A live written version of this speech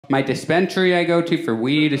My dispensary I go to for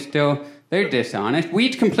weed is still... They're dishonest.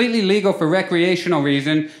 Weed's completely legal for recreational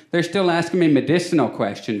reason. They're still asking me medicinal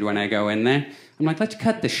questions when I go in there. I'm like, let's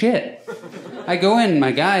cut the shit. I go in,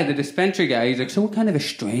 my guy, the dispensary guy, he's like, so what kind of a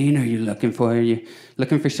strain are you looking for? Are you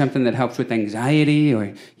looking for something that helps with anxiety,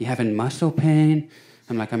 or you having muscle pain?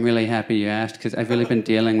 I'm like, I'm really happy you asked, because I've really been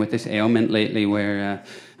dealing with this ailment lately where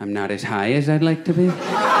I'm not as high as I'd like to be.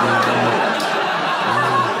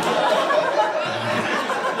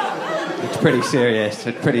 It's pretty serious.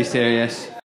 It's pretty serious.